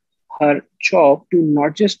is her job to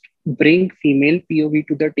not just bring female POV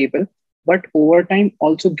to the table, but over time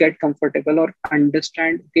also get comfortable or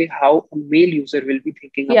understand okay how a male user will be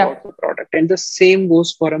thinking Yeah. about the product. And the same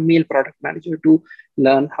goes for a male product manager to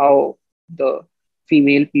learn how the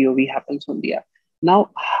female POV happens on the app.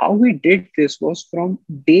 Now, how we did this was from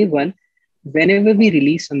day one, whenever we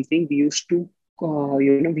release something, we used to,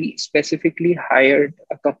 we specifically hired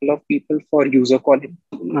a couple of people for user calling.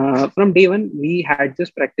 From day one, we had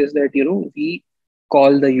this practice that, we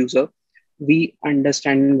call the user, we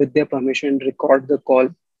understand with their permission, record the call,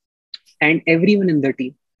 and everyone in the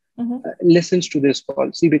team listens to this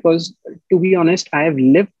call. See, because to be honest, I have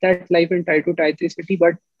lived that life in Tier 2, Tier 3 city,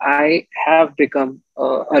 but I have become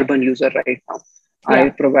a urban user right now. I Yeah.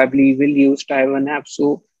 probably will use Tier 1 app.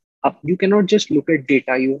 So you cannot just look at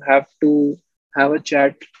data. You have to have a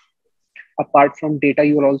chat. Apart from data,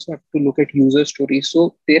 you will also have to look at user stories.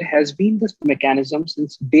 So there has been this mechanism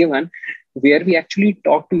since day one where we actually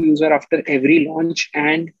talk to user after every launch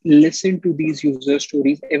and listen to these user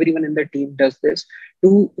stories. Everyone in the team does this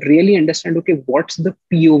to really understand, okay, what's the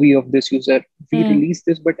POV of this user? We released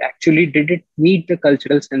this, but actually did it meet the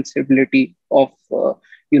cultural sensibility of,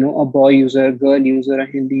 a boy user, girl user, a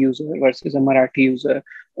Hindi user versus a Marathi user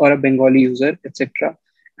or a Bengali user, etc.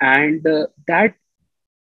 And that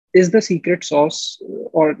is the secret sauce,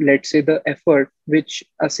 or let's say the effort, which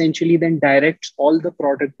essentially then directs all the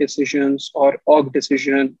product decisions or org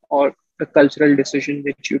decision or the cultural decision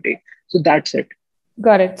which you take. So that's it.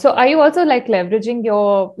 Got it. So are you also like leveraging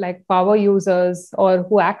your like power users or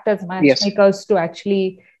who act as Yes. matchmakers to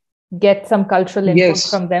actually get some cultural input Yes.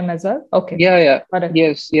 from them as well? Okay. Yeah. Yeah. Got it.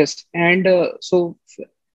 Yes. Yes. And till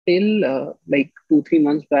like 2, 3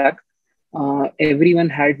 months back, everyone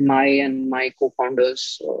had my and my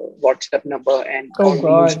co-founders WhatsApp number, and Oh all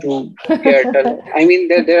we used God. to get. I mean,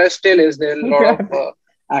 there still is there a lot of. God.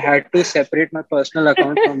 I had to separate my personal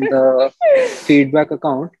account from the feedback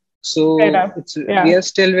account. Fair So enough. it's we Yeah. are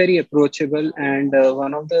still very approachable, and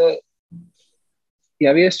one of the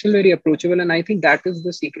we are still very approachable, and I think that is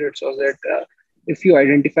the secret sauce that if you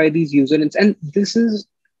identify these users, and this is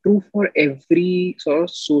true for every sort of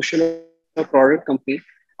social or product company.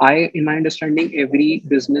 In my understanding, every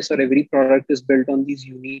business or every product is built on these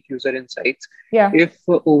unique user insights. Yeah. If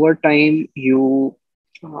over time you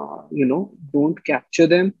don't capture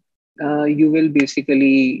them, you will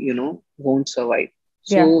basically won't survive.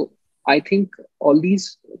 Yeah. So I think all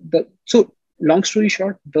these the so long story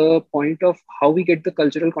short, the point of how we get the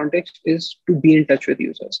cultural context is to be in touch with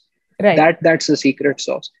users. Right. That's the secret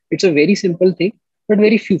sauce. It's a very simple thing, but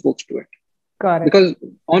very few folks do it. Got it. Because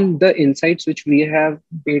on the insights which we have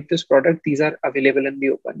made this product, these are available in the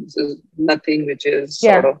open. This is nothing which is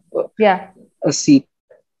sort Yeah. of Yeah. a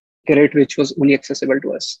secret which was only accessible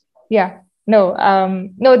to us. Yeah. No,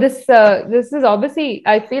 no, this is obviously,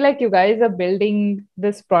 I feel like you guys are building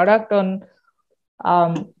this product on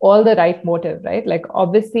all the right motive, right? Like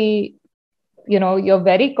obviously, you're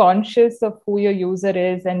very conscious of who your user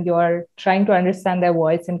is and you're trying to understand their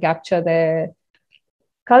voice and capture their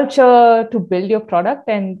culture to build your product.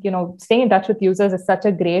 And staying in touch with users is such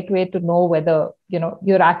a great way to know whether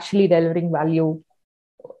you're actually delivering value,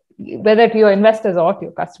 whether to your investors or to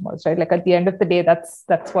your customers, right? Like at the end of the day, that's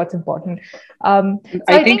what's important. So I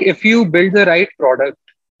I think think if you build the right product,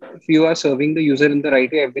 if you are serving the user in the right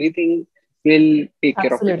way, everything will take care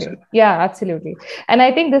of absolutely, itself. yeah, absolutely. And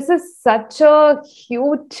I think this is such a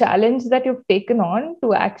huge challenge that you've taken on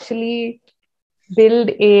to actually build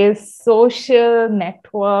a social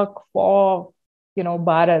network for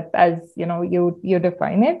Bharat, as you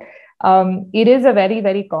define it. It is a very,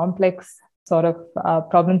 very complex sort of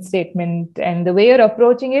problem statement, and the way you're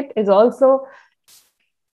approaching it is also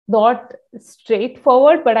not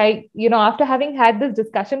straightforward, but after having had this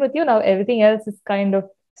discussion with you, now everything else is kind of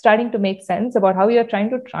starting to make sense about how you're trying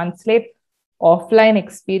to translate offline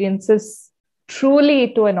experiences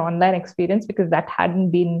truly to an online experience, because that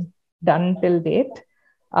hadn't been done till date.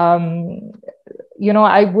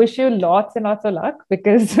 I wish you lots and lots of luck,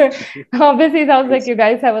 because obviously it sounds like you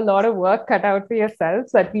guys have a lot of work cut out for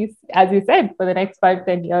yourselves, at least, as you said, for the next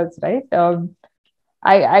 5-10 years, right?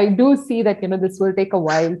 I do see that, this will take a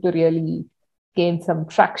while to really gain some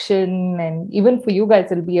traction. And even for you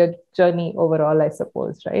guys, it'll be a journey overall, I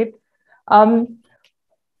suppose, right?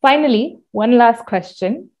 Finally, one last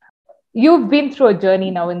question. You've been through a journey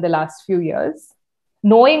now in the last few years.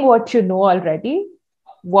 Knowing what you know already,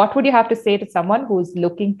 what would you have to say to someone who's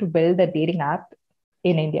looking to build a dating app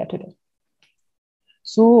in India today?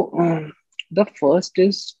 So the first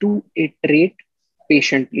is to iterate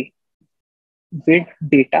patiently with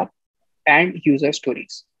data and user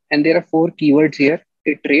stories. And there are 4 keywords here: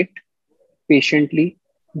 iterate, patiently,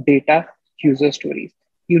 data, user stories.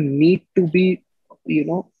 You need to be,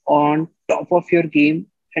 on top of your game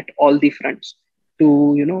at all the fronts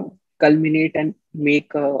to, culminate and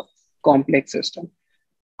make a complex system.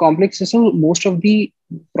 Most of the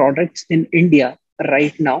products in India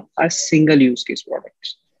right now are single use case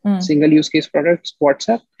products. Single use case products,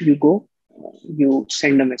 WhatsApp, you go, you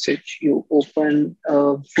send a message, you open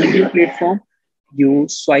a video platform, you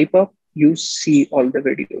swipe up, you see all the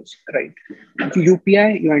videos, right?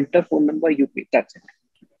 UPI, you enter phone number, you pay, that's it.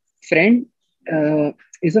 Friend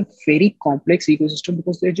is a very complex ecosystem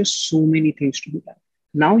because there are just so many things to be done.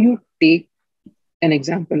 Now you take an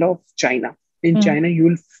example of China. In China, you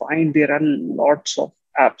will find there are lots of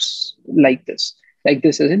apps like this. Like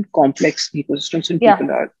this is in complex ecosystems, and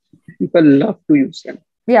people love to use them.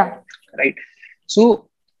 Yeah. Right. So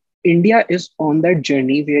India is on that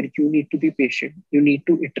journey where you need to be patient. You need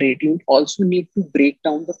to iterate. You also need to break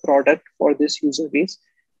down the product for this user base.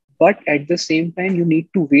 But at the same time, you need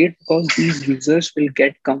to wait, because these users will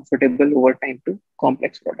get comfortable over time to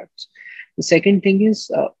complex products. The second thing is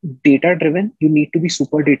data driven. You need to be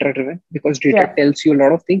super data driven, because data tells you a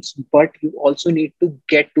lot of things, but you also need to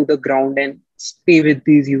get to the ground and stay with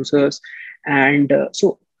these users. And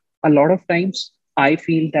so a lot of times I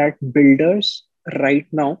feel that builders right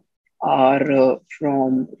now are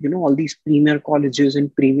from, all these premier colleges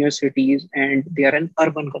in premier cities, and they are an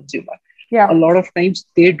urban consumer. A lot of times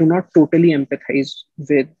they do not totally empathize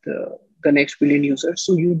with the next billion users.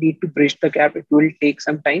 So you need to bridge the gap. It will take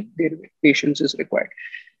some time. Their patience is required.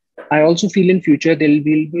 I also feel in future there will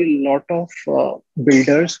be a lot of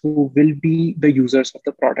builders who will be the users of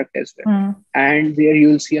the product as well. And there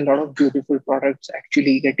you'll see a lot of beautiful products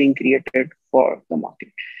actually getting created for the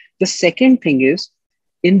market. The second thing is,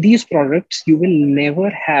 in these products, you will never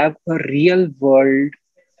have a real world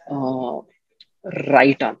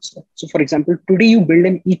right answer. So for example, today you build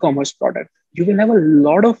an e-commerce product. You will have a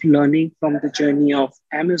lot of learning from the journey of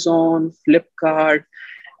Amazon, Flipkart,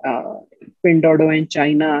 Pinduoduo in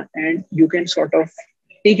China, and you can sort of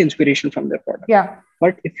take inspiration from their product.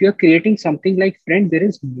 But if you're creating something like FRND, there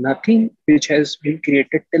is nothing which has been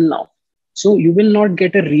created till now. So you will not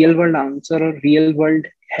get a real world answer or real world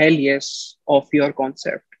hell yes of your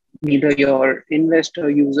concept. Neither your investor,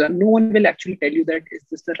 user, no one will actually tell you that is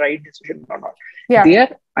this the right decision or not.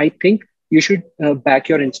 There, I think you should back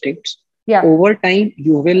your instincts. Over time,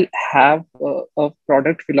 you will have a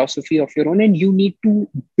product philosophy of your own, and you need to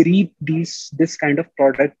breathe this kind of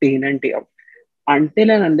product day in and day out.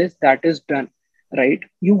 Until and unless that is done, right,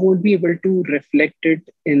 you won't be able to reflect it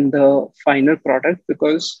in the final product,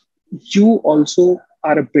 because you also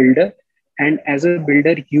are a builder. And as a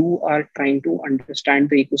builder, you are trying to understand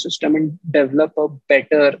the ecosystem and develop a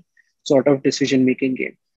better sort of decision-making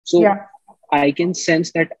game. So I can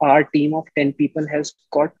sense that our team of 10 people has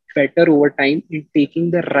got better over time in taking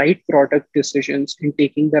the right product decisions, in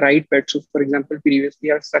taking the right bets. So for example, previously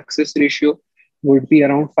our success ratio would be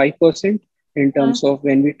around 5% in terms of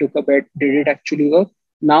when we took a bet, did it actually work?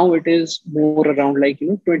 Now it is more around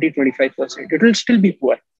 20-25%. It will still be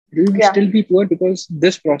poor. It will still be poor, because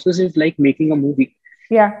this process is like making a movie.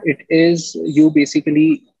 It is, you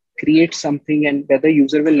basically create something, and whether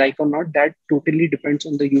user will like or not, that totally depends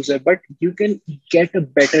on the user. But you can get a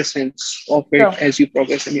better sense of it as you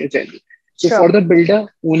progress in your journey. So for the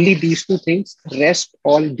builder, only these 2 things. Rest,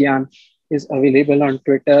 all gyan is available on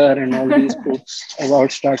Twitter and all these posts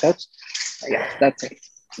about startups. That's it.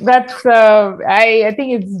 That's I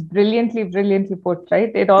think it's brilliantly put,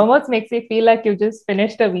 right? It almost makes me feel like you just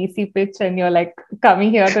finished a VC pitch and you're like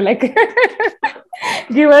coming here to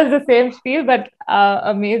give us the same spiel, but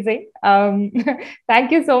amazing.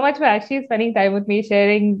 Thank you so much for actually spending time with me,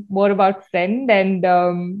 sharing more about Friend. And,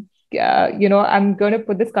 I'm going to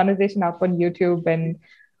put this conversation up on YouTube, and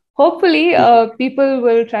hopefully people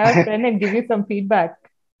will try out Friend and give you some feedback.